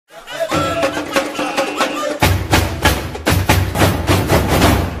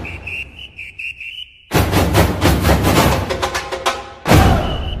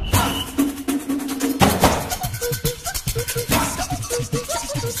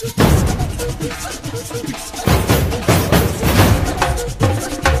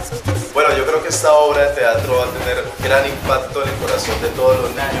obra de teatro va a tener gran impacto en el corazón de todos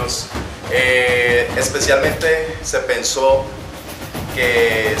los niños. Especialmente se pensó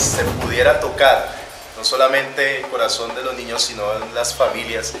que se pudiera tocar no solamente el corazón de los niños, sino en las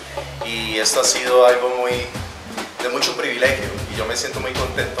familias, y esto ha sido algo de mucho privilegio, y yo me siento muy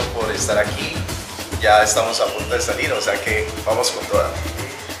contento por estar aquí. Ya estamos a punto de salir, o sea que vamos con toda.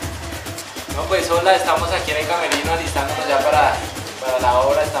 No, pues hola, estamos aquí en el camerino alistándonos ya para la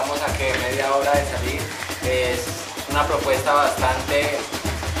obra. Estamos a media hora de salir. Es una propuesta bastante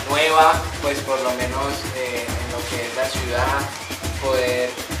nueva, pues por lo menos en lo que es la ciudad, poder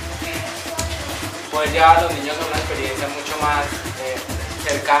llevar a los niños a una experiencia mucho más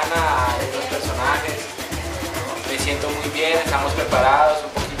cercana a los personajes. Me siento muy bien, estamos preparados, un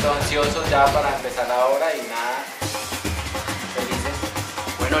poquito ansiosos ya para empezar la obra y nada, felices.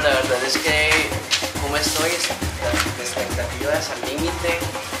 Bueno, la verdad es que como estoy, las expectativas al límite.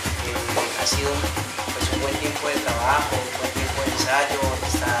 Ha sido pues, un buen tiempo de trabajo, un buen tiempo de ensayo,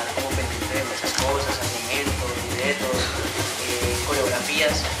 estar como pendiente de muchas cosas, argumentos, libretos,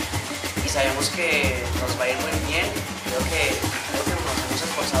 coreografías, y sabemos que nos va a ir muy bien. Creo que nos hemos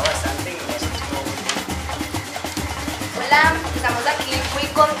esforzado bastante y nos ha sentido muy bien. Hola, estamos aquí muy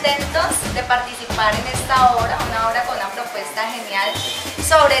contentos de participar en esta obra, una obra con una propuesta genial.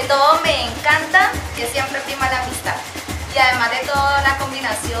 Sobre todo me encanta que siempre prima la amistad. Y además de todo, la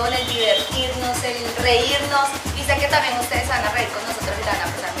combinación, el divertirnos, el reírnos, y sé que también ustedes van a reír con nosotros y la van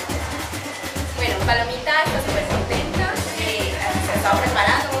a pasar muy bien. Bueno, Palomita está súper contenta, se ha estado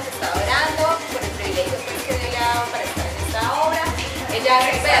preparando, hemos estado orando por el privilegio que Dios le ha dado para estar en esta obra. Ella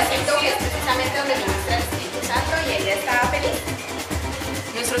es un pedacito que es precisamente donde ministra el Espíritu Santo y ella está feliz.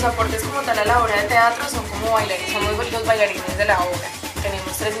 Nuestros aportes como tal a la obra de teatro son como bailarines, somos los bailarines de la obra.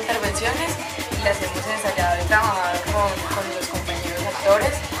 Tenemos 3 intervenciones y las hemos ensayado y trabajado con los compañeros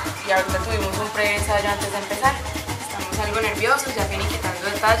actores, y ahorita tuvimos un pre-ensayo antes de empezar. Estamos algo nerviosos, ya finiquitando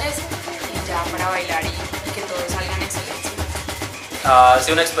detalles y ya para bailar y que todo salga en excelencia. Ha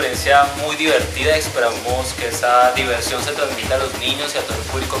sido una experiencia muy divertida, esperamos que esa diversión se transmita a los niños y a todo el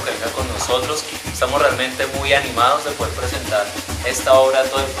público que venga con nosotros. Estamos realmente muy animados de poder presentar esta obra a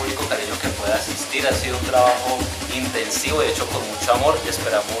todo el público cariño que pueda asistir. Ha sido un trabajo intensivo y hecho con mucho amor y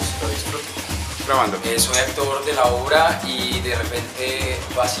esperamos lo disfruten. Soy actor de la obra y de repente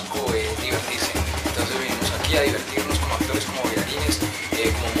básico es divertirse. Entonces venimos aquí a divertirnos como actores, como bailarines,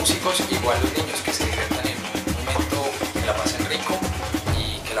 como músicos, igual los niños que se diviertan en un momento, que la pasen rico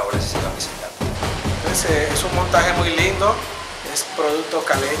y que la obra se siga presentando. Entonces, es un montaje muy lindo, es producto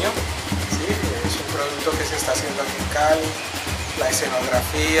caleño, ¿sí? Es un producto que se está haciendo aquí en Cali. La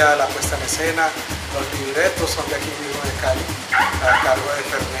escenografía, la puesta en escena, los libretos son de aquí mismo de Cali, a cargo de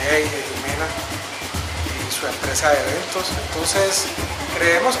Ferné y de Jimena y su empresa de eventos. Entonces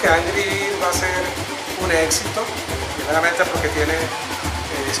creemos que Angry Birds va a ser un éxito, primeramente porque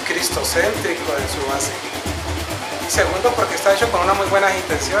es cristocéntrico en su base, y segundo porque está hecho con unas muy buenas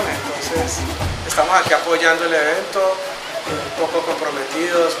intenciones. Entonces estamos aquí apoyando el evento, un poco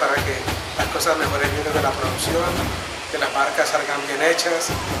comprometidos para que las cosas mejoren bien desde la producción, que las marcas salgan bien hechas,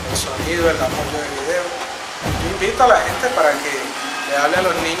 el sonido, el apoyo de video. Yo invito a la gente para que le hable a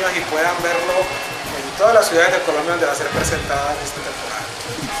los niños y puedan verlo en todas las ciudades de Colombia donde va a ser presentada esta temporada.